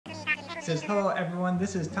Says, hello everyone,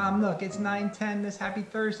 this is Tom Nook. It's 9:10 this happy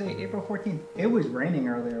Thursday, April 14th. It was raining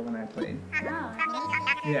earlier when I played. Oh,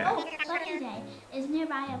 Yeah. oh, Bunny Day is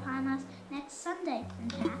nearby upon us next Sunday, in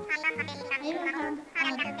fact. I even found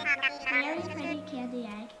a very pretty candy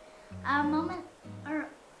egg. A moment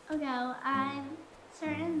ago, I'm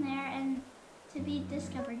certain there and to be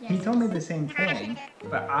discovered yet. He told me the same thing,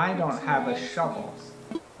 but I don't have a shovel.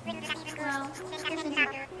 Well, this is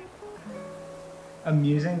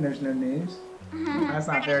Amusing? There's no news? That's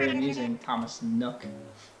not very amusing, Thomas Nook.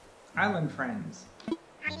 Island friends.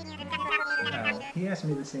 He asked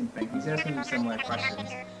me the same thing. He's asking me similar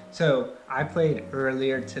questions. So, I played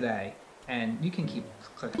earlier today, and you can keep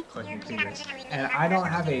clicking through this. And I don't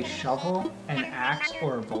have a shovel, an axe,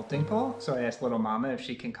 or a vaulting pole, so I asked little mama if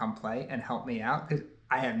she can come play and help me out, because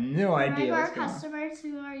I have no idea what's For going our on. customers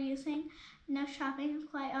who are using No Shopping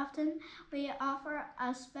quite often, we offer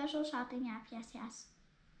a special shopping app. Yes.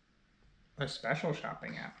 A special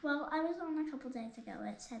shopping app. Well, I was on a couple days ago.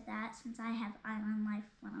 It said that since I have Island Life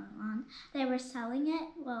 101, they were selling it.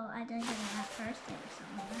 Well, I didn't get it at first. They were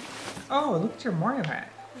selling it. Oh, look at your Mario hat.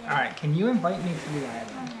 Yeah. Alright, can you invite me to the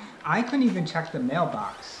island? Oh, no. I couldn't even check the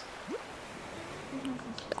mailbox. Because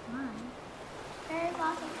this is mine. Very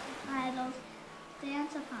lots of titles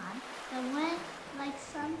dance upon. The wind like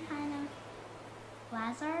some kind of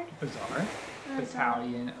blizzard. Bizarre.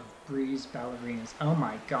 Battalion of Breeze Ballerinas. Oh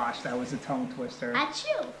my gosh, that was a tongue twister.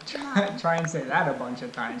 Achoo! Try and say that a bunch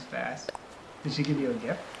of times fast. Did she give you a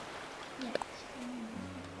gift? Yes.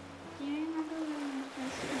 Do you remember when we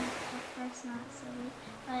first met? Of course not silly,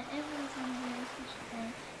 but it was on a very special day.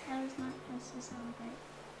 That was not just to celebrate.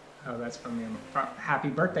 Oh, that's from your happy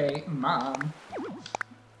birthday, Mom.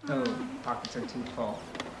 Oh, pockets are too full.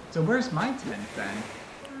 So where's my tent then?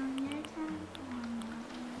 Your tent?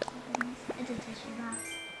 Oh goodness. It's a tissue box.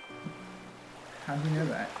 How do you know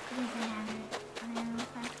that? Because I have it on Animal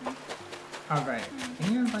Crossing. Alright,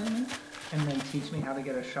 can you invite me? And then teach me how to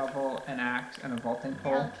get a shovel, an axe, and a vaulting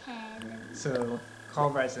pole? Okay. Then. So, call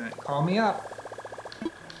resident. Call me up.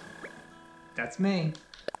 That's me.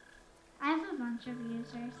 I have a bunch of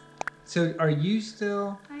users. So, are you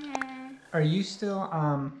still Okay.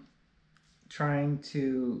 trying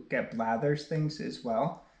to get Blathers things as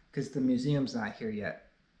well? Because the museum's not here yet.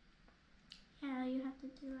 Yeah, you have to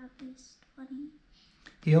do at least 20.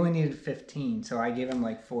 He only needed 15, so I gave him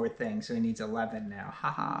like 4 things, so he needs 11 now.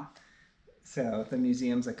 Haha. So the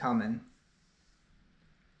museum's a coming.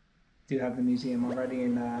 Do you have the museum already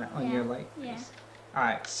in on your light? Yeah. All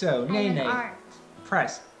right. So And Nene, art.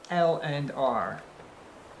 press L and R.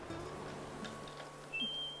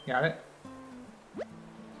 Got it?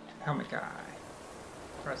 Helmet guy.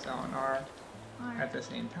 Press L and R at the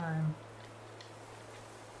same time.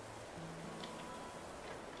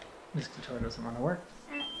 This controller doesn't want to work.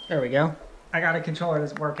 There we go. I got a controller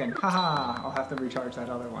that's working. Haha! I'll have to recharge that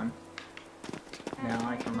other one. Now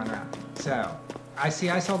I can run around. So, I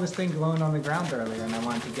saw this thing glowing on the ground earlier and I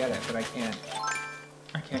wanted to get it, but I can't.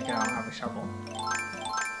 I can't get it, I don't have a shovel.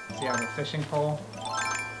 See, I have a fishing pole.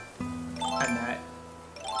 A net.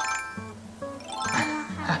 I don't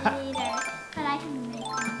have it either, but I can make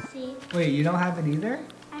one. See, Wait, you don't have it either?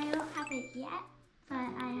 I don't have it yet, but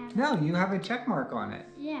I have. No, you have a check mark on it.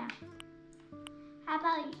 Yeah. How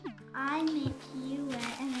about I make you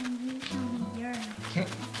it and then you show me yours?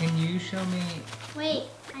 Can you show me? Wait,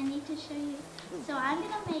 I need to show you. So I'm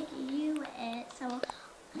gonna make you it. So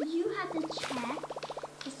you have to check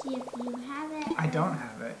to see if you have it. I don't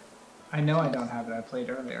have it. I know I don't have it. I played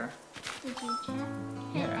earlier. Did you check?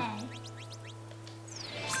 Hit Yeah.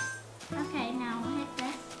 A. Okay, now hit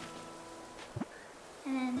this.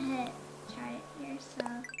 And then hit try it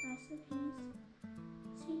yourself recipes.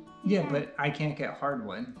 See? Yeah, but I can't get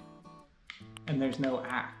hardwood. And there's no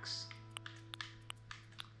axe.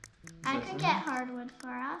 I can get hardwood for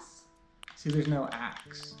us. See, there's no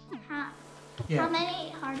axe. How Yeah.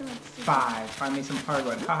 many hardwoods do you 5. Find me some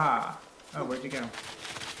hardwood. Haha. Oh, where'd you go? have?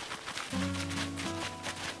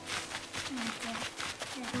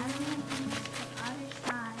 Here, I'm gonna bring this to the other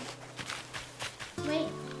side. Wait,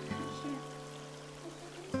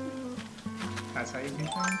 That's how you do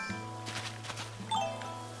things?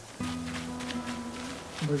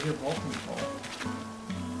 Where's your vaulting pole?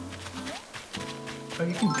 Oh,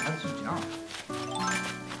 you can how'd you jump?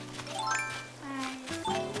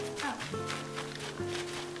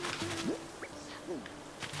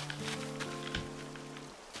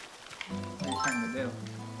 What are you trying to do?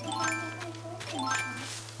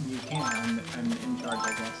 You can. I'm in charge,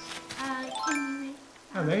 I guess. Can you make?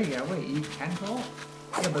 Oh, there you go. Wait, you can vault?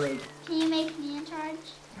 Yeah, but like, Can you make me in charge?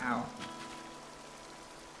 ow.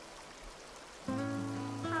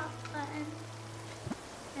 How?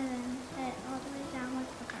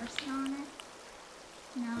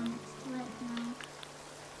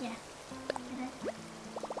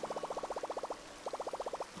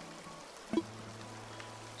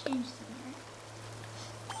 used to be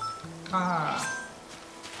here. Ah.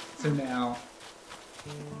 So now,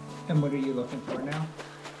 and what are you looking for now?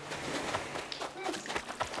 This.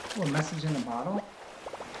 Oh, a message in a bottle?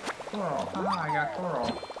 Coral. Ah, I got coral.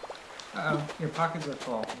 Uh-oh, your pockets are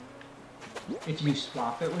full. If you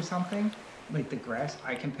swap it with something, like the grass,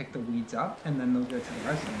 I can pick the weeds up, and then they'll go to the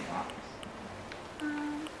resident box.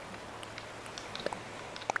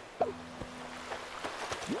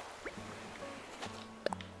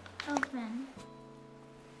 Open.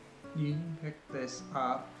 You pick this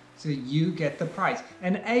up, so you get the prize.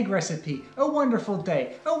 An egg recipe. A wonderful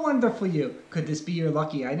day. A wonderful you. Could this be your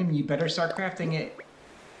lucky item? You better start crafting it.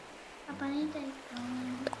 A bunny day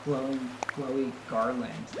Glowing, glowy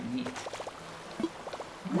garland. Neat.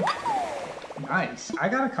 Nice. I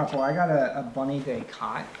got a couple. I got a bunny day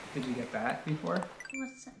cot. Did you get that before?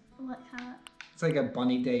 What's it? What color? It's like a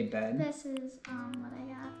bunny day bed. This is what I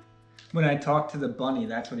got. When I talked to the bunny,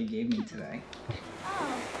 that's what he gave me today.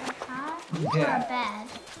 Oh, a cot? Yeah. Or a bed.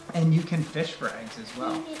 And you can fish for eggs as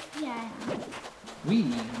well. Yeah, I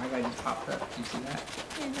know. My guy just popped up. Do you see that?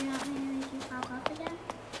 Yeah, do you want me to make you pop up again?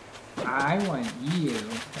 I want you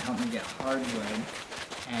to help me get hardwood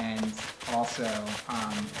and also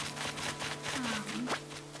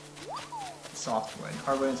softwood.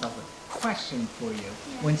 Hardwood and softwood. Question for you.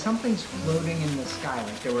 Yeah. When something's floating in the sky,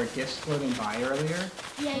 like there were gifts floating by earlier,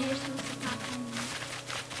 Yeah, you're supposed to pop in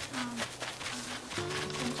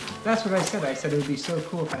slingshot. that's what I said. I said it would be so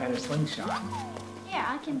cool if I had a slingshot. Yeah,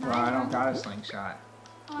 I can buy Well, I one. don't got a slingshot.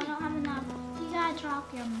 Oh, I don't have enough. You gotta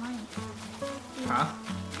drop your money. Huh?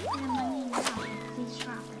 Your money in your pocket. Please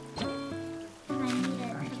drop it. And I need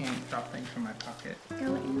it. I can't drop things from my pocket.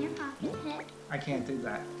 Go in your pocket, hit. I can't do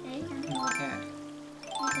that. Okay, you can. No, I can't.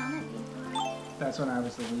 You've done it before. That's when I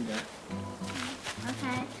was the leader.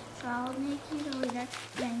 Okay, so I'll make you the leader.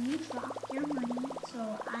 Then you drop your money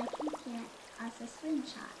so I can get us a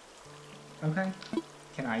slingshot. Okay.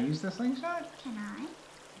 Can I use the slingshot? Can I?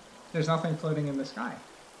 There's nothing floating in the sky.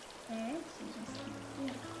 There is, you just can't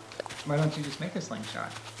do it. Why don't you just make a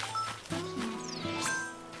slingshot? I can't.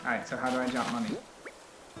 Alright, so how do I drop money?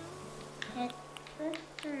 Hit the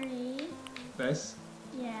 3. This?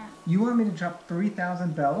 Yeah. You want me to drop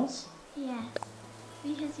 3,000 bells? Yes.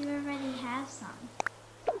 Because you already have some.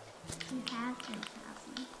 You have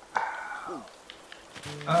 3,000.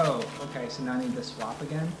 Oh, okay, so now I need to swap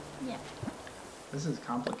again? Yeah. This is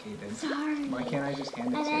complicated. Sorry. Why can't I just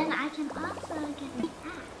hand it And to then you? I can also get an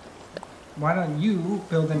axe. Why don't you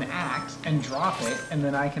build an axe and drop it, and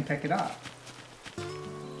then I can pick it up? I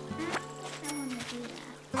want to do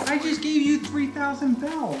that. I just gave you 3,000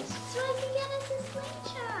 bells! So I can get us a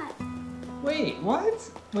slingshot. Wait, what?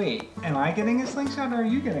 Wait, am I getting a slingshot or are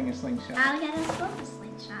you getting a slingshot? I'll get us both a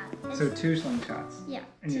slingshot. So 2 slingshots. Yeah.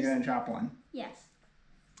 And you're gonna drop one. Yes.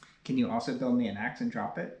 Can you also build me an axe and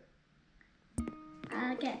drop it?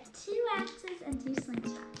 I'll get 2 axes and 2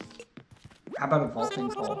 slingshots. How about a vaulting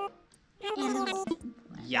pole? And a golden one.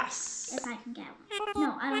 Yes! If I can get one.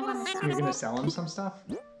 No, I don't want to sell You're gonna them. sell him some stuff?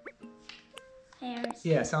 Pears.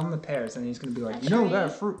 Yeah, sell him the pears, and he's gonna be like, A you know tree.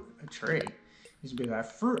 that fruit, a tree. He's gonna be like,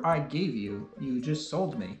 that fruit I gave you, you just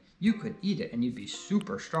sold me. You could eat it, and you'd be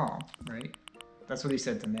super strong, right? That's what he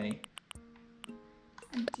said to me.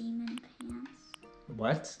 A demon pants.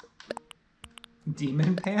 What?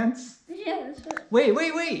 Demon pants? Yeah, that's what.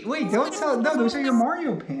 Wait, don't sell, no, those are your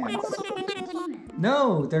Mario pants. Demon.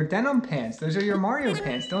 No, they're denim pants. Those are your Mario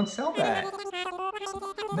pants. Don't sell that.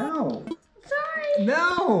 No. Sorry.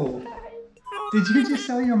 No. Sorry. Did you just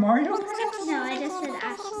sell your Mario pants? No, I just said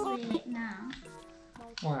actually no.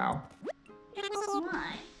 Wow.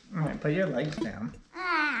 Why? Alright, put your legs down.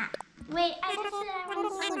 Ah. Wait, I just said I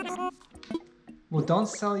want to sell them. Well, don't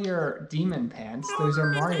sell your demon pants. Those are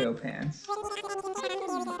Mario pants.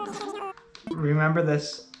 Remember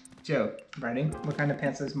this joke. Ready? What kind of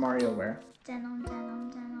pants does Mario wear? Denim, denim,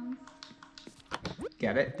 denim.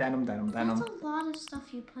 Get it? Denim, denim, denim. That's a lot of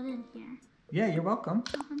stuff you put in here. Yeah, you're welcome.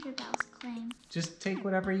 100 bells claim. Just take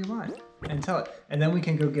whatever you want and tell it. And then we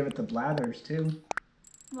can go give it the blathers too.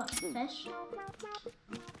 What, fish? You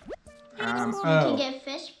Oh. can get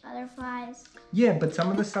fish, butterflies. Yeah, but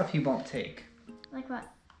some of the stuff he won't take. Like what?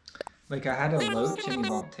 Like I had a loach and he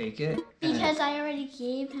won't take it. and- Because I already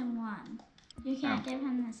gave him one. You can't Oh. give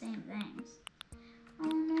him the same things. Oh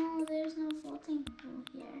no, there's no floating pool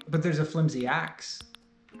here. But there's a flimsy axe.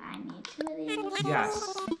 I need 2 of these.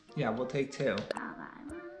 Yes. Yeah, we'll take 2. I'll buy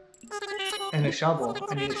one. And a shovel.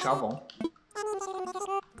 I need a shovel.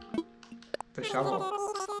 The shovel.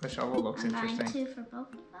 The shovel looks I'm buying interesting. 2 for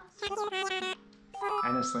both of us.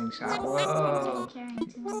 And a slingshot. I'm Whoa. carrying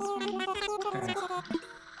 2 minutes. Okay.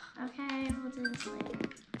 Okay, we'll do this later.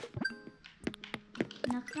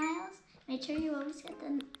 Nook Miles. Make sure you always get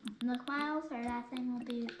the Nook Miles or that thing will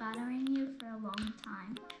be bothering you for a long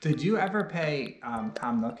time. Did you ever pay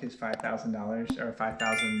Tom Nook his $5,000 or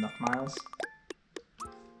 5,000 Nook Miles?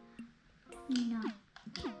 No,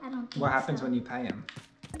 I don't think What happens so. when you pay him?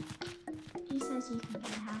 He says you can get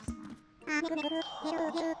a house now.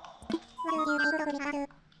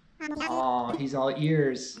 Oh, he's all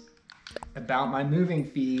ears about my moving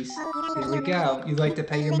fees. Here we go. You'd like to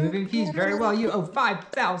pay your moving fees? Very well. You owe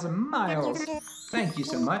 5,000 miles. Thank you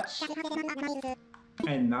so much.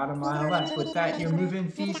 And not a mile left. With that, your moving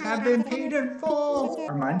fees have been paid in full.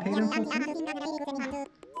 Are mine paid in full too?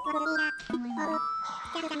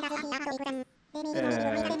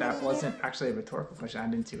 That wasn't actually a rhetorical question. I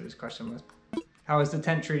didn't see what his question was. How is the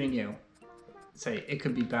tent treating you? Say, it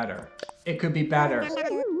could be better. It could be better.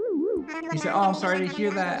 He said, oh, I'm sorry to hear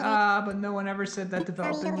that. But no one ever said that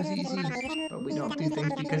developing was easy. But we don't do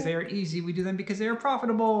things because they are easy. We do them because they are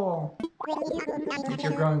profitable. Think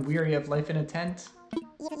you're growing weary of life in a tent?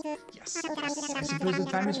 Yes. I suppose the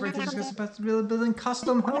time is right to discuss the possibility of building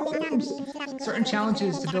custom homes. Certain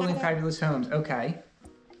challenges to building fabulous homes. Okay.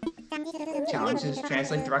 Challenges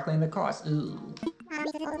translate directly into cost. Ooh.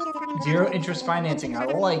 Zero interest financing. I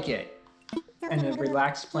like it. And a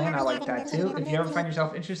relaxed plan. I like that too. If you ever find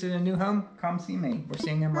yourself interested in a new home, come see me. We're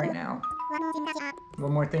seeing them right now.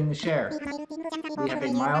 One more thing to share. We have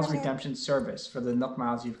a miles redemption service for the Nook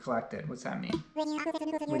Miles you've collected. What's that mean?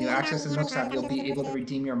 When you access the Nook app, you'll be able to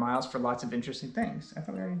redeem your miles for lots of interesting things. I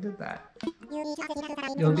thought we already did that.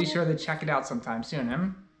 You'll be sure to check it out sometime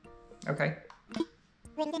soon, Okay.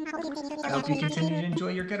 I hope you continue to enjoy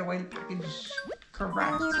your getaway package.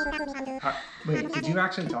 Correct. Wait, did you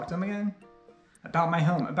actually talk to him again? About my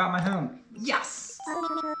home. Yes!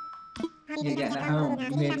 You're getting a home. You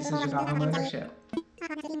made a decision about home ownership.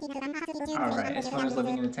 Alright, as far as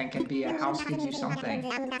living in a tent can be, a house gives you something.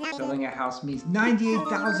 Building a house means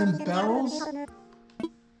 98,000 bells?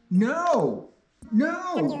 No!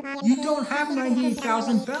 No! You don't have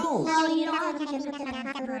 98,000 bells! Well, you don't have to give it to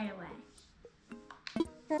them right away.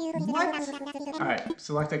 What? Alright,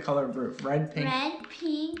 select a color of roof. Red, pink. Red,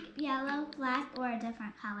 pink, yellow, black, or a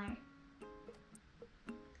different color.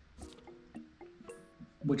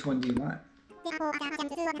 Which one do you want?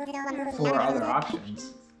 4 other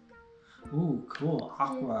options. Ooh, cool.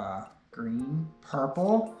 Aqua, green,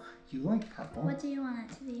 purple. You like purple. What do you want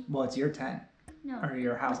it to be? Well, it's your tent. No. Or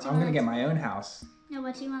your house. What do you I'm want gonna get it my own house. No,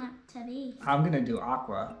 what do you want it to be? I'm gonna do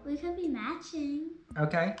aqua. We could be matching.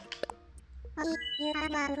 Okay.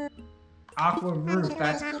 Aqua roof,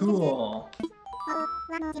 that's cool.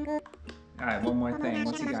 Alright, one more thing.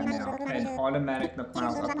 What's he got now? An automatic Nook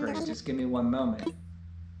Miles upgrade. Just give me one moment.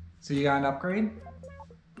 So you got an upgrade?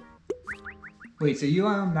 Wait, so you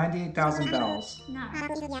own 98,000 bells. No. I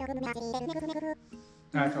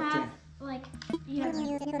You thought have, like, you have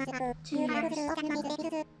 2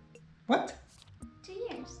 years. What? 2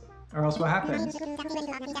 years. Or else what happens? Oh, I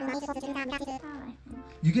think.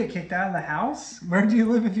 You get kicked out of the house? Where do you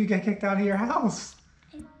live if you get kicked out of your house?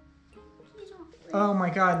 You don't live. Oh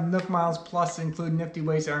my god, Nook Miles Plus include nifty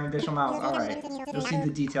ways to earn additional miles. Alright, you'll see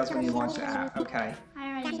the details when you launch the app. Okay.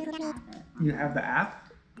 I already have it. You have the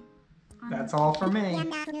app? That's all for me.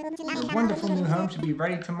 Your wonderful new home should be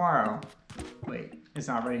ready tomorrow. Wait, it's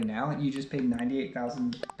not ready now? You just paid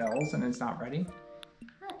 98,000 bells and it's not ready?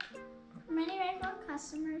 Look, many regular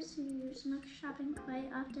customers who use Nook Shopping quite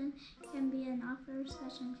often can be an offer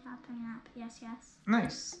session shopping app. Yes, yes.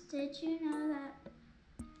 Nice. Did you know that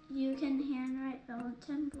you can handwrite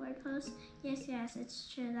bulletin board posts? Yes, yes, it's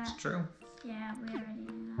true that. It's true. Yeah, we already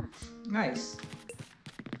knew that. Nice.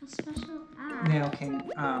 A special app. Now can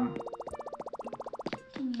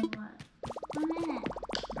you what? 1 minute.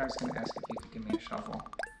 I was gonna ask if you could give me a shovel.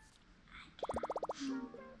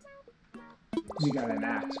 You got an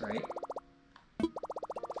axe, right?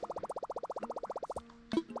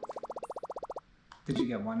 Did you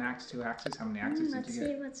get 1 axe, 2 axes? How many axes Let's did you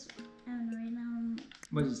see get? what's right now.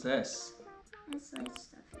 What is this? It's like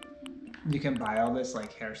stuff you can get. You can buy all this,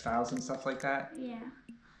 like hairstyles and stuff like that? Yeah.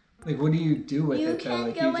 Like, what do you do with You it though? can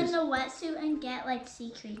Like, go you in just... the wetsuit and get like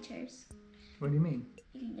sea creatures. What do you mean?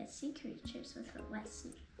 You can get sea creatures with a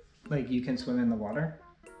wetsuit. Like, you can swim in the water?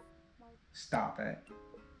 Stop it.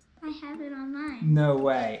 I have it online. No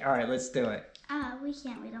way. Alright, let's do it. We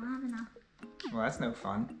can't. We don't have enough. Well, that's no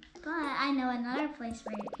fun. But I know another place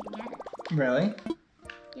where you can get it. Really?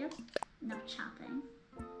 Yep. No shopping.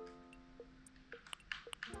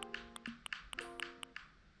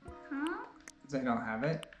 Huh? They don't have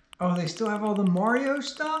it? Oh, they still have all the Mario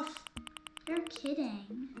stuff? You're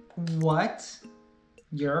kidding. What?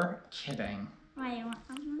 You're kidding. Why, you want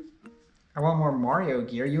something? I want more Mario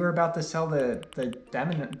gear. You were about to sell the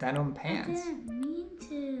denim I pants. didn't mean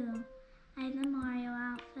to. I have the Mario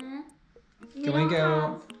outfit. Can we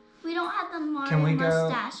go? We don't have the Mario Can we go?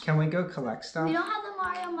 mustache. Can we go collect stuff? We don't have the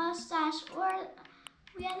Mario mustache, or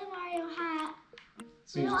we have the Mario hat.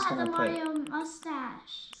 So We you're don't just have the gonna Mario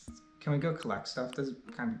mustache. Can we go collect stuff? This is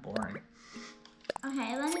kind of boring.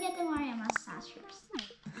 Okay, let me get the Mario mustache first.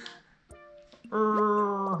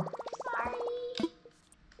 Urgh. Sorry.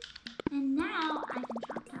 And now I can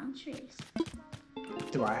chop down trees.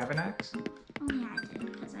 Do I have an axe? Only I do,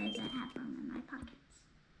 because I didn't have room in my pockets.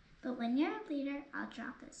 But when you're a leader, I'll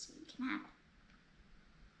drop it so you can have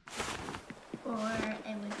it. Or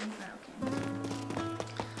it would be broken.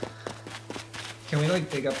 Can we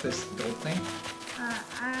like dig up this gold thing?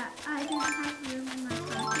 I didn't have room in my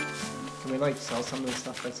pockets. Can we like sell some of the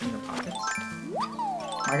stuff that's in your pockets?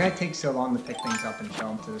 My guy takes so long to pick things up and show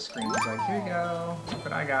them to the screen. He's like, here you go, look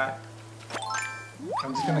what I got.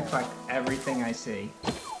 I'm just gonna collect everything I see.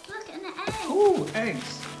 Look, an egg! Ooh,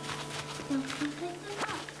 eggs. Don't pick them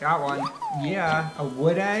up. Got one. Yeah, a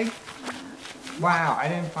wood egg. Wow, I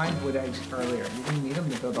didn't find wood eggs earlier. You didn't need them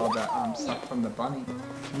to build all the stuff from the bunny.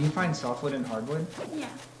 Can you find softwood and hardwood? Yeah.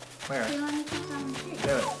 Where? Do you want to put down the tree?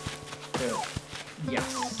 Do it. Do it.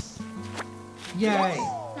 Yes. Yay!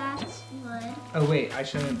 That's wood. Oh wait, I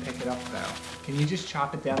shouldn't pick it up though. Can you just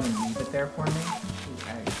chop it down and leave it there for me? Ooh,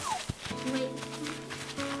 eggs. Wait.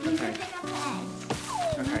 You Okay. can pick up the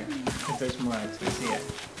eggs. Okay. If there's more eggs, I see it.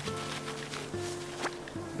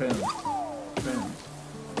 Boom. Boom.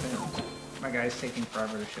 Boom. My guy's taking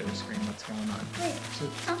forever to show the screen what's going on. Wait, So,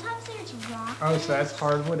 sometimes there's rock. oh, so that's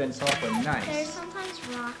hardwood and softwood. There's Nice. sometimes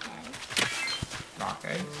rock eggs. Rock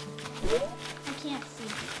eggs. I can't see.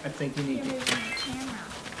 I think you need You're to. moving the camera.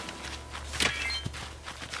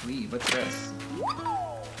 Sweet. What's this?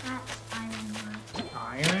 That's ironwood.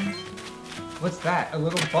 Iron? What's that? A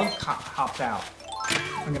little bug hopped out.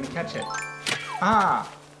 I'm gonna catch it. Ah!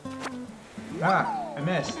 Ah! I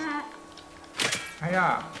missed.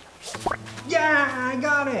 Hiya! Yeah! I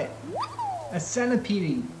got it! A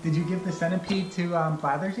centipede. Did you give the centipede to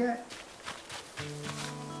Blathers yet?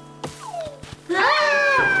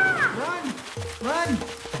 Run! Run!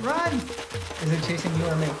 Run! Is it chasing you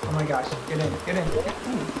or me? Oh my gosh. Get in. Get in.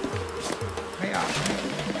 Hiya.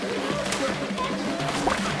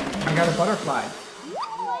 I got a butterfly.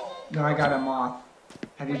 No, I got a moth.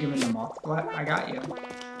 Have you given the moth blood? I got you.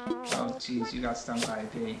 Oh, jeez, you got stung by a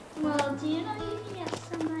bee. Well, do you know you can get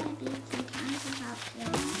stung by a bee 2 times without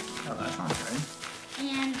killing? Oh, that's not good.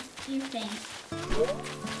 And you faint.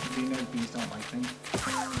 Do you know bees don't like things?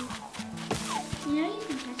 You know you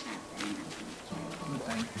can catch that thing that's in the tree. What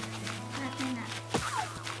thing? That thing that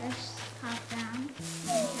just popped down. You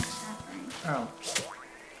can catch that thing. Oh.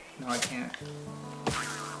 No, I can't.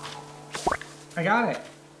 I got it!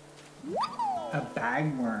 A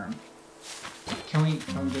bagworm. Can we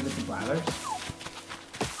give it to Blathers?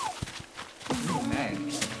 Ooh, an egg.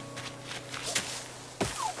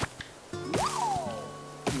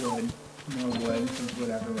 Wood. More wood. There's wood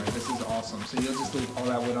everywhere. This is awesome. So you'll just leave all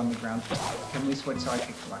that wood on the ground. Can we switch so I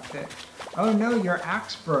can collect it? Oh no, your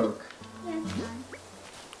axe broke. Yeah, it's fine.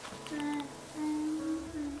 But,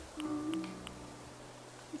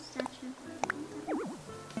 the Statue of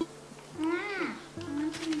Liberty. Ah! I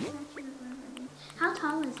want to see the Statue of Liberty. How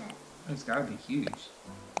tall is it? It's gotta be huge.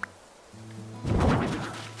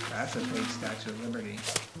 That's a big Statue of Liberty.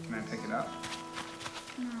 Can I pick it up?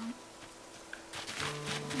 No.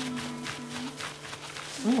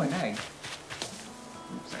 Ooh, an egg.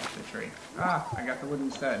 Oops, I hit the tree. Ah, I got the wood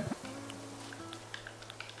instead.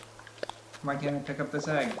 Why can't I pick up this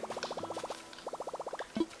egg?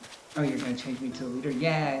 Oh, you're gonna change me to a leader?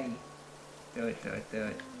 Yay! Do it, do it, do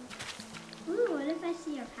it. Ooh, what if I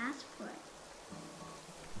see your passport?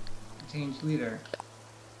 Change leader.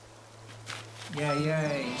 Yay,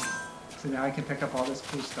 yay. So now I can pick up all this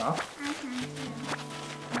cool stuff? I can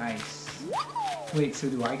too. Nice. Wait, so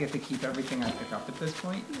do I get to keep everything I pick up at this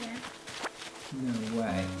point? Yeah. No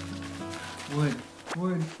way. Wood.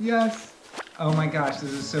 Wood. Yes! Oh my gosh,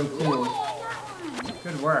 this is so cool. Yay, I got one.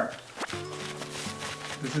 Good work.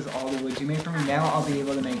 This is all the wood you made for me. Now I'll be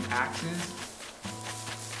able to make axes.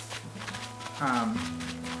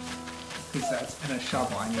 Because that's in a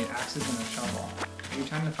shovel. I need axes and a shovel. Are you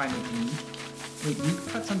trying to find a bee? Wait, you can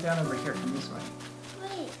cut some down over here. Come this way.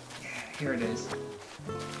 Wait. Yeah, here it is.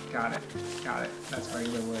 Got it. Got it. That's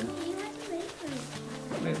regular wood. You have to wait for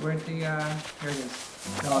it. Wait, where'd the, here it is.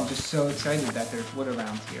 No, I'm just so excited that there's wood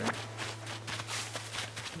around here.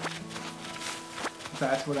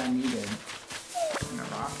 That's what I needed. And a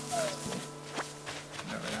rock. That's cool.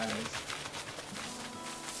 Whatever that is.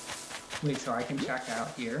 Wait, so I can check out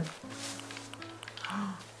here.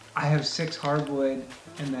 I have 6 hardwood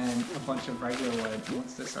and then a bunch of regular wood.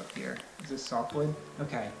 What's this up here? Is this softwood?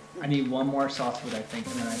 Okay. I need 1 more softwood, I think,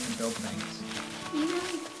 and then I can build things. You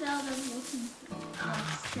can build a wooden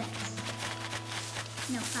like 6.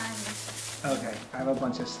 No, 5 or 6. Okay, I have a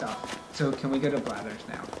bunch of stuff. So can we go to Blathers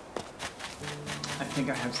now? I think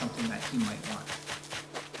I have something that he might want.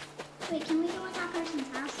 Wait, can we go in that person's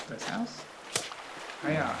house? This house? Oh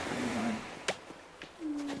yeah, how you doing?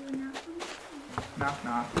 Knock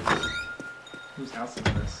knock. Whose house is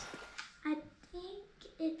this? I think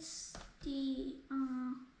it's the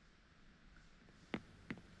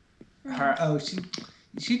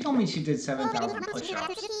She told me she did 7,000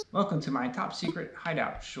 push-ups. Welcome to my top secret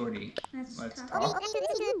hideout, Shorty. Let's talk.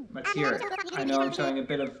 Let's hear it. I know I'm showing a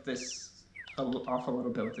bit of this off a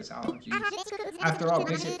little bit with this allergy. After all,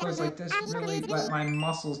 basic clothes like this really let my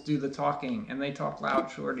muscles do the talking, and they talk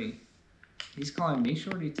loud, Shorty. He's calling me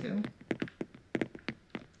Shorty too?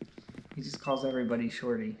 He just calls everybody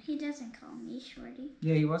Shorty. He doesn't call me Shorty.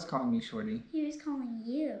 Yeah, he was calling me Shorty. He was calling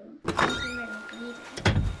you. You already agreed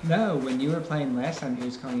it. No, when you were playing last time, he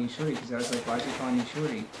was calling you Shorty, because I was like, why is he calling you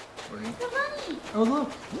Shorty? Shorty. The bunny! Oh,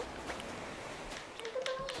 look! There's the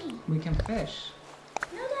bunny! We can fish.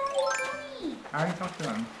 No, Daddy, the bunny! I already talked to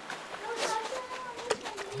him. No, talk to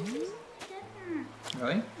him. He's gonna do something different.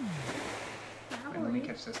 Really? Probably. Wait, let me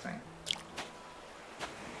catch this thing.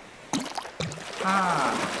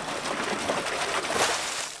 Ah!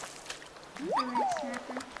 It's a red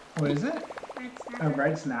snapper. What is it? Red A snapper.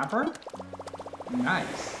 red snapper?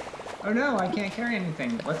 Nice. Oh no, I can't carry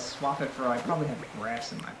anything. Let's swap it for, I probably have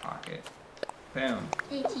grass in my pocket. Boom.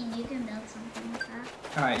 18, you can build something with that.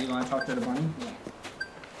 Alright, you want to talk to the bunny? Yeah.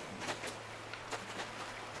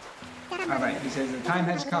 Alright, he says, the time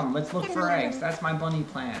has come. Let's look for eggs. That's my bunny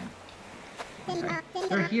plan. Okay.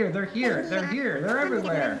 They're here, they're here, they're here, they're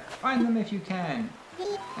everywhere. Find them if you can.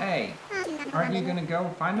 Hey, aren't you gonna go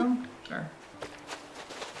find them? Sure.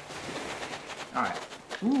 Alright.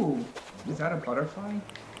 Ooh, is that a butterfly?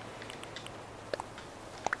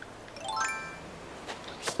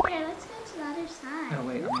 Here, let's go to the other side. Oh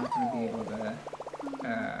wait, I'm not gonna be able to, I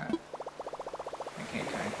can't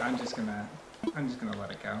connect. I'm just gonna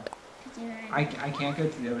let it go. I can't go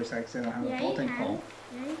to the other side because I don't have a bolting pole.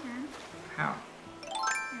 Yeah, you can. How?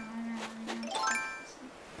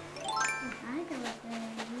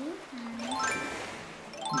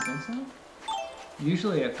 You think so?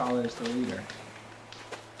 Usually it follows the leader.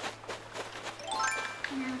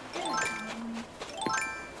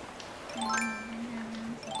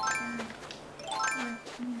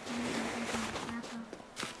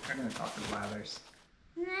 I'm gonna talk to Blathers.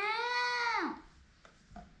 No!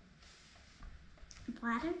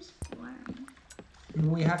 Blathers boring.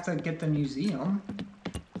 We have to get the museum.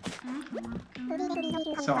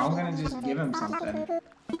 So I'm gonna just give him something.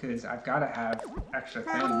 Because I've gotta have extra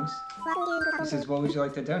things. He says, what would you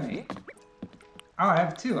like to donate? Oh, I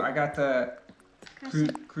have 2. I got the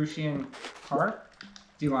Crucian harp.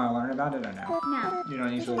 Do you want to learn about it or no? No. You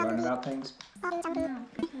don't usually learn about things? No.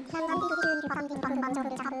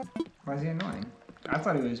 Why is he annoying? I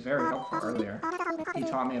thought he was very helpful earlier. He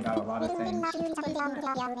taught me about a lot of things.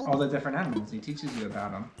 All the different animals. He teaches you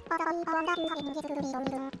about them.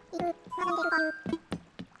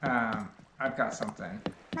 I've got something.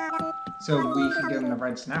 So we can give him the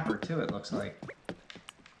red snapper too, it looks like.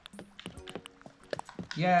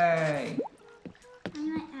 Yay! I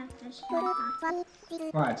might have fish in my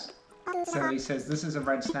pocket. Watch. So he says, this is a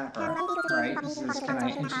red snapper, right? He says, can I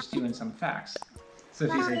interest you in some facts? So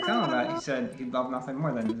if you say, tell him about it, he said he'd love nothing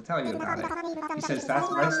more than to tell you about it. He says,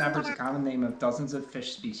 red snapper is a common name of dozens of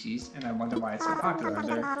fish species, and I wonder why it's so popular.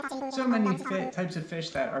 There are so many types of fish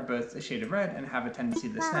that are both a shade of red and have a tendency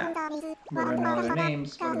to snap. There are no other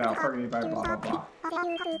names. What about furry by blah blah blah?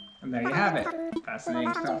 And there you have it.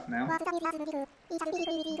 Fascinating stuff now.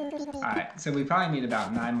 Alright, so we probably need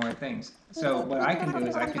about 9 more things. So what I can do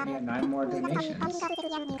is I can get 9 more donations. How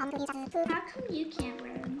come you can't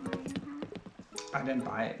wear a Mario hat? I didn't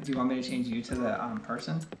buy it. Do you want me to change you to the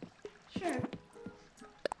person? Sure.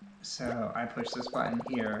 So I push this button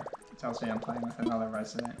here. It tells me I'm playing with another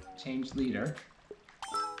resident. Change leader.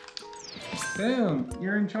 Boom!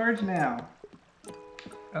 You're in charge now.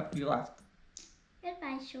 Oh, you left.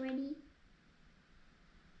 Goodbye, Shorty.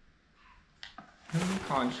 Who are you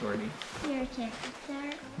calling Shorty? Your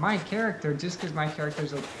character. My character, just because my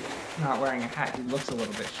character's not wearing a hat, he looks a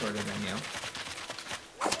little bit shorter than you.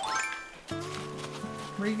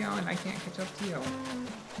 Where are you going? I can't catch up to you.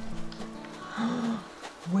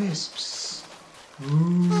 Wisps.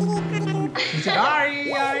 Ooh. He said,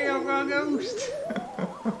 I'm a ghost.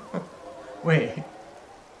 Wait.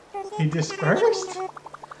 He dispersed?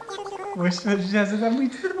 Wisp hasn't done. We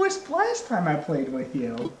did Wisp last time I played with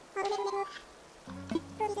you.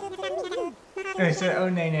 I said, oh,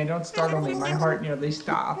 Nene, don't startle me. My heart nearly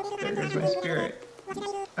stopped. There goes my spirit.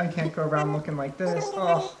 I can't go around looking like this.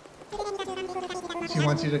 Oh. She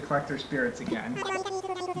wants you to collect her spirits again.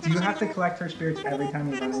 Do you have to collect her spirits every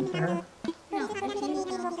time you run into her? No, if you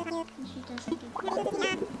don't, she doesn't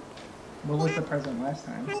give you. What was the present last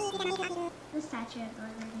time? The Statue of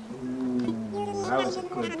Liberty. Ooh, that was a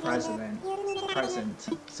good present.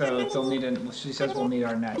 So they'll need a, she says we'll need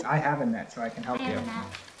our nets. I have a net, so I can help I you. have a net.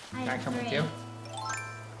 Can I come with you?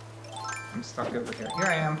 I'm stuck over here. Here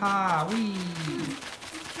I am. Ha! Wee!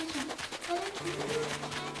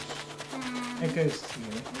 It goes to you.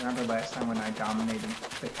 Remember last time when I dominated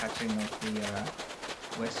the catching of the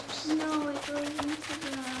wisps? No, it goes into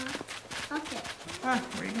the bucket. Ah,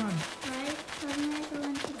 where are you going? Right? Doesn't it go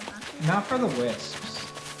into the bucket? Not for the wisps,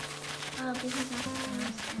 Oh, because that's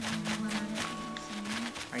gross and then one other thing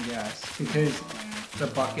is I guess. Because there.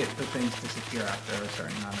 the bucket, the things disappear after a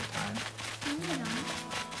certain amount of time. No, they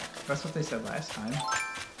don't. That's what they said last time.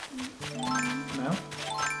 Mm-hmm. No?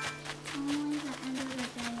 Only the end of the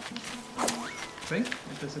day it disappears. See?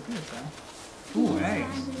 It disappears then. Ooh, The eggs.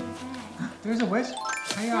 end of the day. There's a wisp.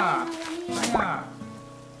 Hiya! Hiya!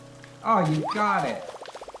 Oh, you got it.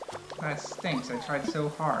 That stinks. I tried so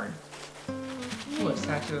hard. Ooh, a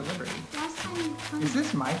Statue of Liberty. Last time you come. Is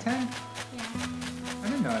this my tent? Yeah. I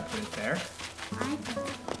didn't know I put it there. I put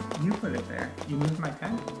it. You put it there. You moved my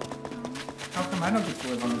tent? How come I don't get to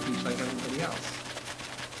live on the beach like everybody else?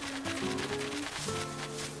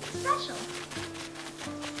 Special.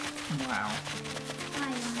 Wow. Why,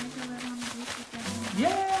 you wanted to live on the beach with everyone?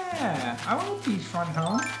 Yeah! I want a beachfront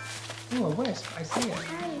home. Ooh, a wisp. I see it. Sorry, if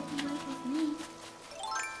you live with me.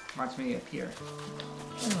 Watch me appear.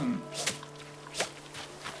 Hmm.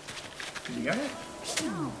 Did you get it?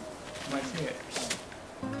 No. Oh, I see it.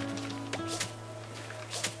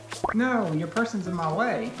 No, your person's in my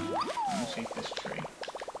way. Let me shake this tree.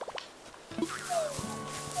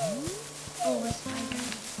 Oh, a spider.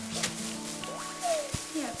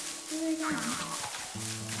 Here, put it down.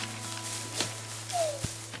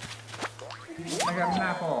 I got an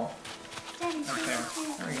apple. Daddy, Up see there. it?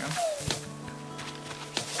 There we go.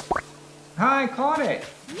 Hi, I caught it!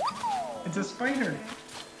 It's a spider.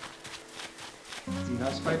 Do you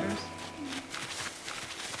have spiders?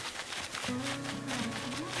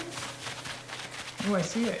 Oh, I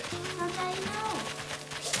see it. How did I know?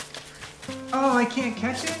 Oh, I can't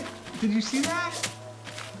catch it? Did you see that?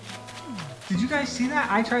 Did you guys see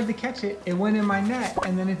that? I tried to catch it, it went in my net,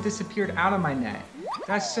 and then it disappeared out of my net.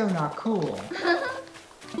 That's so not cool.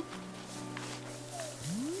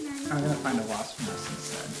 I'm gonna find a wasp nest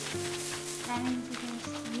instead. That means it goes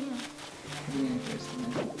to you. What do you mean it goes to me?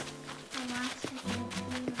 The last it goes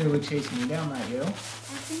to It you. would chase me down, not you. I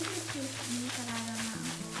think it chased me, but I don't know.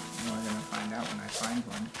 Well, we're gonna find out when I find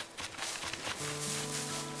one.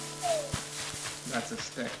 That's a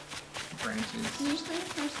stick. Branches. Usually the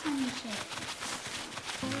first time you shake.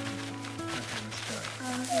 Okay, let's do it.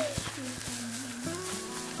 Oh, this is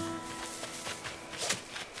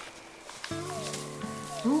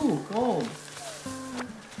Ooh, gold!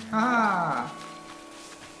 Ah!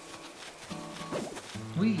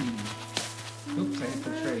 Wee! Oops, I hit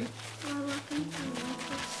the tree. we're looking for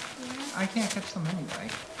liquid I can't catch them anyway.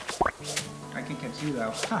 I can catch you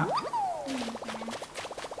though. Ha! Or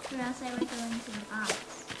else I would go into the box.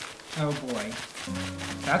 Oh boy.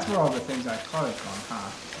 That's where all the things I caught it from,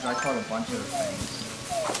 huh? Because I caught a bunch of things.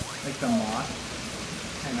 Like the moth.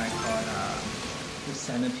 And I caught the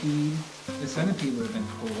centipede. The centipede would have been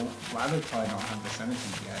cool. Wow, they probably don't have the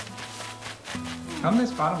centipede yet. Come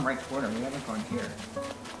this bottom right corner. We haven't gone here.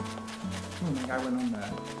 Ooh, my guy went on the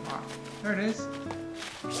rock. There it is.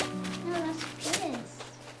 No, that's Riz.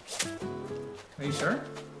 Are you sure?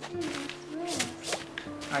 Dude, that's Riz.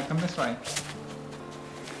 Alright, come this way.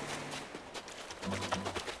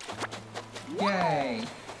 Yay!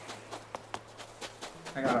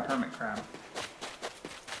 I got a hermit crab.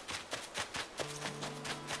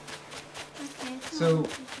 Okay, So,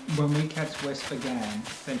 when we catch Wisp again,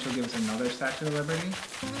 then she'll give us another Statue of Liberty?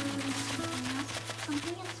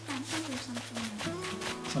 something expensive or something new?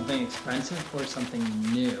 Something expensive or something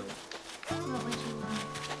new? What would you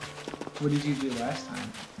like? What did you do last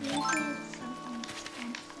time? Usually it's something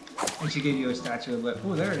expensive. And she gave you a Statue of Liberty.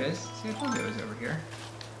 Oh, there it is. See, I told you it was over here.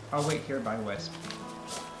 I'll wait here by Wisp.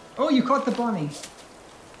 Oh, you caught the bunny!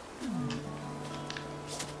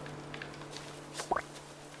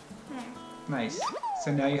 There. Nice.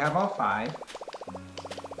 So now you have all 5.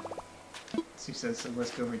 So says, so let's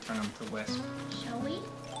go return them to Wisp. Shall we?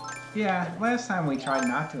 Yeah, last time we tried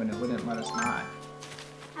not to and it wouldn't let us not.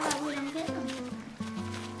 How about we don't get them?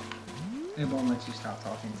 It won't let you stop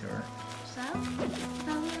talking to her. So? Thought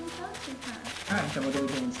we don't talk to her. Alright, then what do we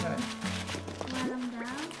do instead? Let them go?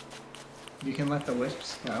 You can let the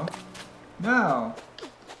wisps go. No!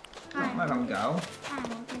 Don't let them go. I will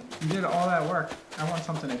get them. You did all that work. I want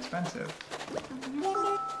something expensive.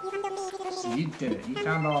 So you did it. You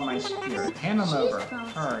found all my spirit. Hand them over.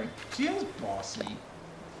 Bossy. Hurry. She is bossy.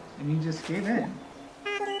 And you just gave in.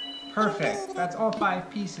 Perfect. That's all 5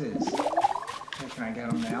 pieces. Okay, can I get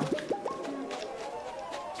them now?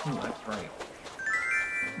 Ooh, that's right.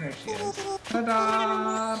 There she is.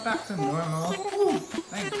 Ta-da! Back to normal. Ooh,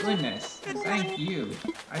 thank goodness. Thank you.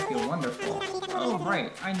 I feel wonderful. Oh,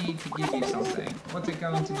 right. I need to give you something. What's it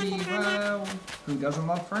going to be? Well, who doesn't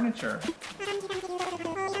love furniture?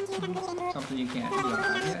 Something you can't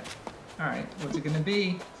have yet. Alright, what's it going to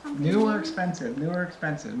be? Something New or new. expensive? New or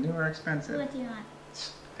expensive? New or expensive? What do you want?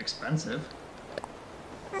 Expensive?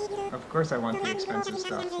 Of course I want the expensive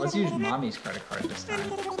stuff. Let's use Mommy's credit card this time.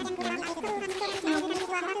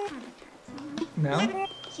 No?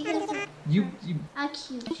 She gets You a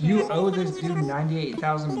cute you owe this dude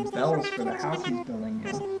 98,000 bells for the house he's building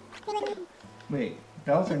you. Wait,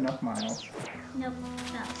 bells or Nook miles? Nope,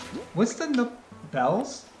 no. What's the Nook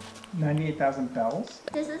bells? 98,000 bells?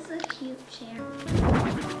 This is a cute chair.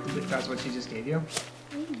 That's what she just gave you?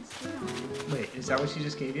 We can sit on it. Wait, is that what she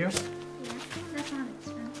just gave you? Yeah, that's not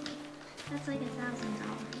expensive. That's like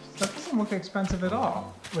 $1,000. That doesn't look expensive at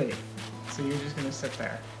all. Wait, so you're just gonna sit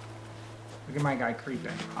there? Look at my guy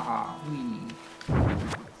creeping. Ah, wee.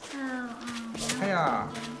 So, Hiya.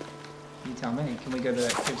 You tell me. Can we go to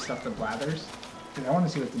give stuff to Blathers? Dude, I want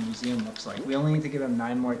to see what the museum looks like. We only need to give him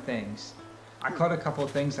 9 more things. I caught a couple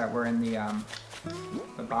of things that were in the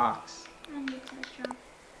box. I need to drop.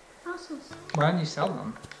 Also, Why don't you sell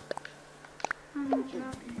them? I'm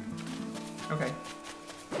dropping them. Okay.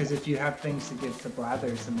 Because if you have things to give to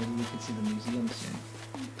Blathers, then maybe we could see the museum soon.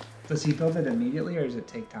 Does he build it immediately, or does it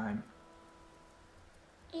take time?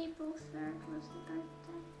 April 3rd was the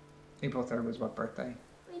birthday. April 3rd was what birthday?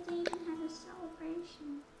 We didn't even have a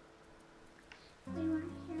celebration. We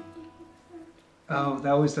weren't here April 3rd. Oh,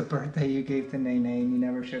 that was the birthday you gave to Nene and you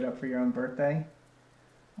never showed up for your own birthday?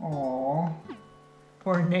 Aww.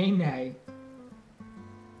 Poor Nene.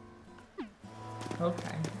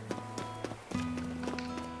 Okay.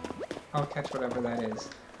 I'll catch whatever that is.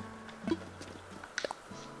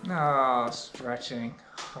 Oh, stretching.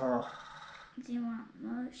 Oh. Do you want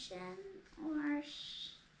motion or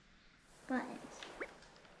buttons?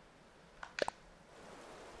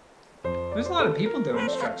 There's a lot of people doing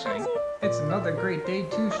stretching. It's another great day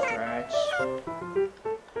to stretch.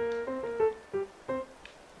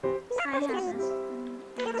 I have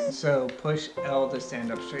this. So push L to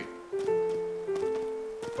stand up straight.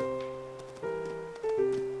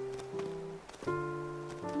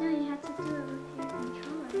 No, you have to do it with your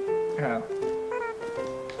controller. Oh.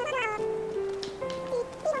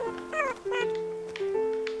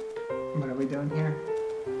 What are we doing here?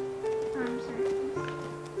 Arm circles.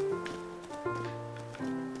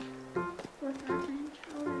 With our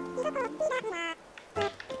controller.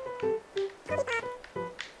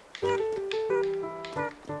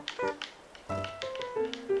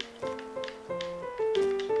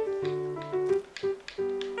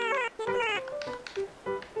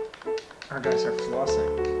 Our guys are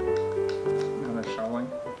flossing. Now they're showing.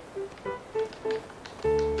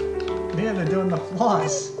 Yeah, they're doing the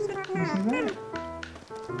floss. You see that?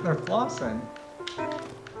 They're flossing.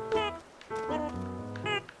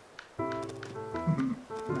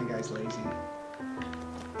 My guy's lazy.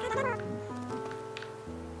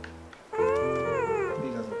 He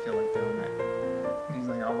doesn't feel like doing it. He's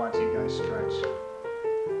like, I'll watch you guys stretch.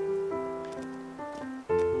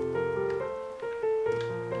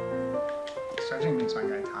 Stretching makes my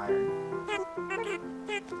guy tired.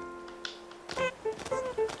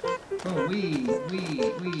 Oh, wee.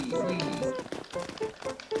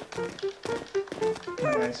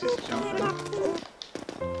 My guy's just jumping.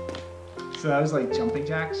 So that was like jumping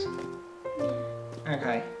jacks?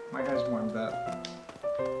 Okay, my guy's warmed up.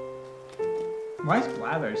 Why is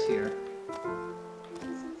Blathers here?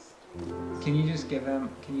 Can you just give him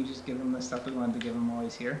the stuff we wanted to give him while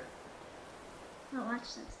he's here? But watch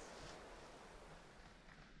this.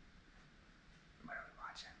 What are we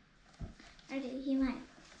watching? Or he might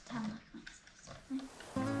tell me like this.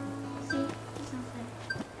 See? He's not there.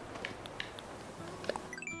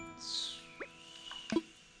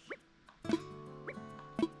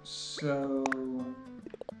 So,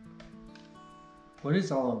 what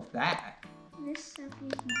is all of that? This this stuff you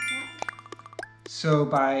can get. So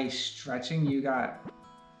by stretching, you got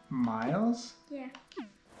miles? Yeah. Oh,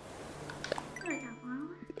 I got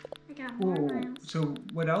more. I got more miles. So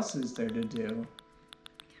what else is there to do?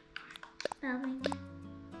 Belling.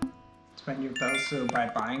 Spend your bells. So by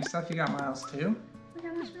buying stuff, you got miles too? Look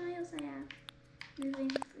how much miles I have. Moving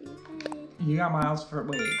prepaid. You got miles for,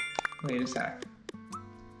 wait a sec.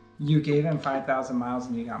 You gave him 5,000 miles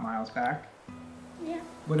and you got miles back? Yeah.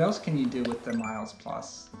 What else can you do with the miles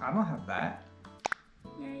plus? I don't have that.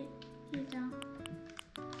 Yeah, you don't.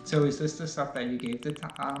 So is this the stuff that you gave to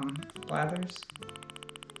Blathers?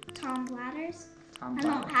 Tom Blathers? Tom I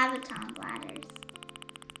Blathers. don't have a Tom Blathers.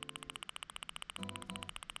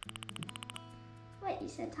 What? You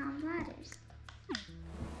said Tom Blathers.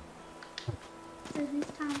 So who's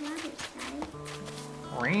Tom Blathers, Daddy?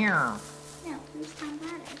 Rare. No, who's Tom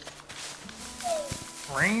Blathers?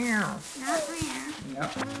 Rare. Not Rare.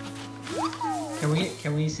 Yep. Who's Tom Blathers?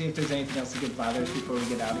 Can we see if there's anything else to give Blathers before we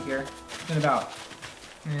get out of here? It's been about,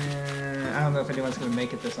 I don't know if anyone's going to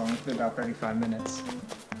make it this long. It's been about 35 minutes.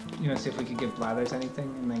 You want to see if we could give Blathers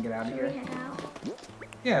anything and then get out of Should here? we head out?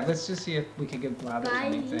 Yeah, let's just see if we can give Blathers Bye.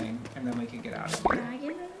 anything and then we can get out of Can here. I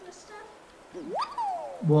give him the stuff?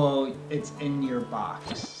 Well, it's in your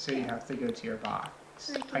box, so you have to go to your box.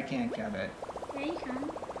 Okay. I can't get it. There you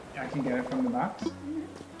come. I can get it from the box? Mhm.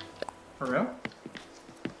 For real?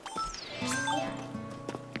 Yeah.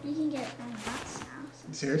 You can get it from the box now.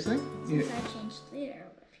 Seriously? Since I changed leader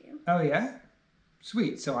with you. Oh yeah?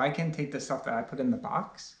 Sweet, so I can take the stuff that I put in the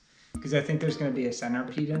box? Because I think there's going to be a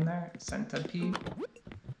centipede in there. Centipede?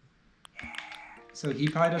 Yeah. So he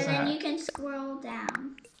probably And doesn't then have... you can scroll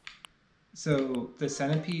down. So the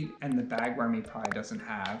centipede and the bagworm he probably doesn't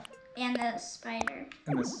have. And the spider.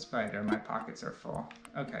 And the spider, my pockets are full.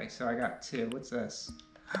 Okay, so I got 2. What's this?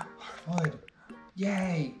 Hardwood!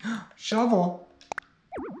 Yay! Shovel!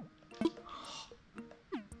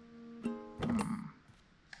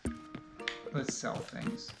 Let's sell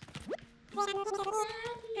things.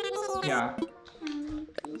 Yeah. Can we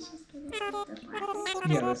please just give it to the box?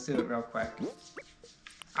 Yeah, let's do it real quick.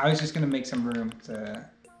 I was just gonna make some room to...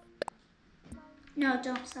 No,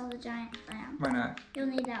 don't sell the giant clam. Why not? You'll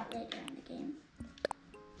need that later in the game.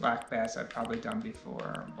 Black bass I've probably done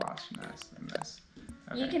before. Wasp nest and this.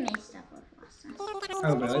 You Okay. can make stuff with wasp nest.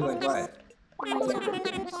 Oh really? Like what?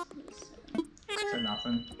 So So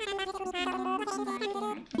nothing. I can make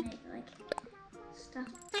like stuff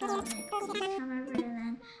to make bees come over and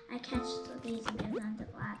then I catch the bees and give them to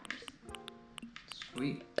Blathers.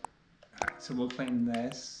 Sweet. Alright, so we'll claim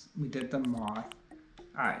this. We did the moth.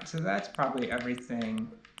 Alright, so that's probably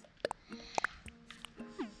everything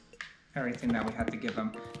that we had to give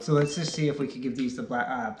them. So let's just see if we could give these to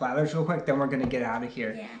Blathers real quick, then we're going to get out of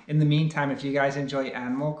here. Yeah. In the meantime, if you guys enjoy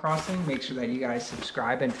Animal Crossing, make sure that you guys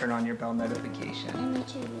subscribe and turn on your bell notification. And make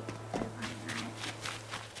sure you put it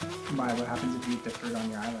on Why? What happens if you eat the fruit on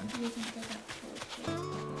your island? your eye.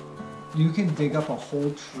 You can dig up the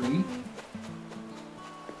whole tree. You can dig up a whole tree?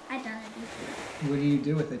 I've done it before. What do you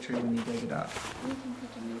do with a tree when you dig it up? You can pick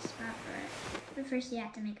a new spot for it. But first you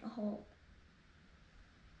have to make a hole.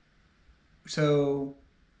 So,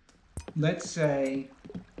 let's say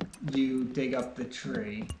you dig up the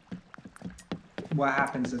tree. What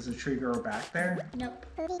happens? Does the tree grow back there? Nope.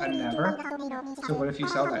 Never? So what if you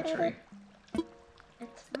sell that tree?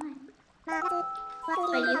 It's fine. But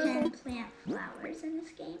you can plant flowers in this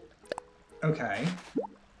game. Okay.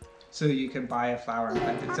 So you could buy a flower and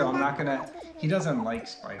plant it. So I'm not gonna... He doesn't like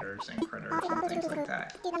spiders and critters and things like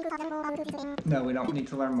that. No, we don't need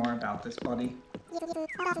to learn more about this, buddy.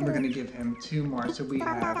 We're gonna give him 2 more. So we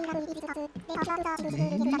have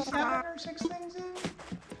maybe 7 or 6 things in?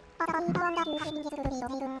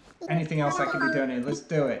 Anything else that can be donated? Let's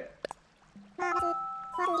do it.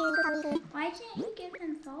 Why can't you give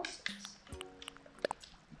them fossils?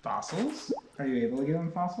 Fossils? Are you able to give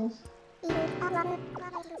him fossils? He said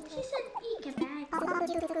eat a bag.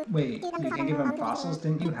 Wait, you can give him fossils?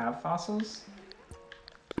 Didn't you have fossils?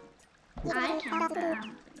 I can, but I don't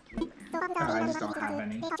think you can. Oh, I just don't have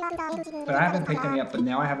any. But I haven't picked any up, but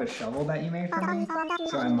now I have a shovel that you made for me,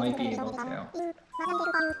 so I might be able to.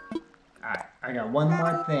 Alright, I got one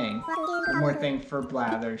more thing. One more thing for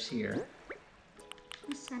Blathers here.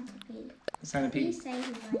 A centipede. Centipede. He say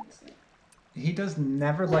he likes it. He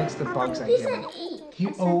never likes the bugs I He give him. said eat. He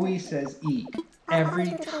A always says eat.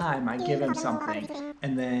 Every time I give him something,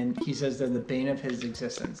 and then he says they're the bane of his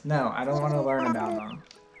existence. No, I don't want to learn about them.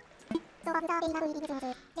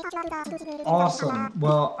 Awesome.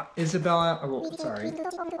 Well, Isabella, oh, sorry,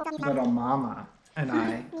 little mama and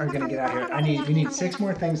I are gonna get out of here. We need 6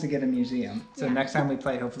 more things to get a museum. So next time we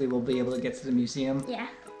play, hopefully we'll be able to get to the museum. Yeah.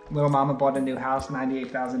 Little Mama bought a new house,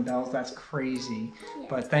 98,000 bells. That's crazy. Yeah.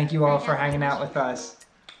 But thank you all for hanging out with us.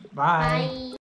 Bye. Bye.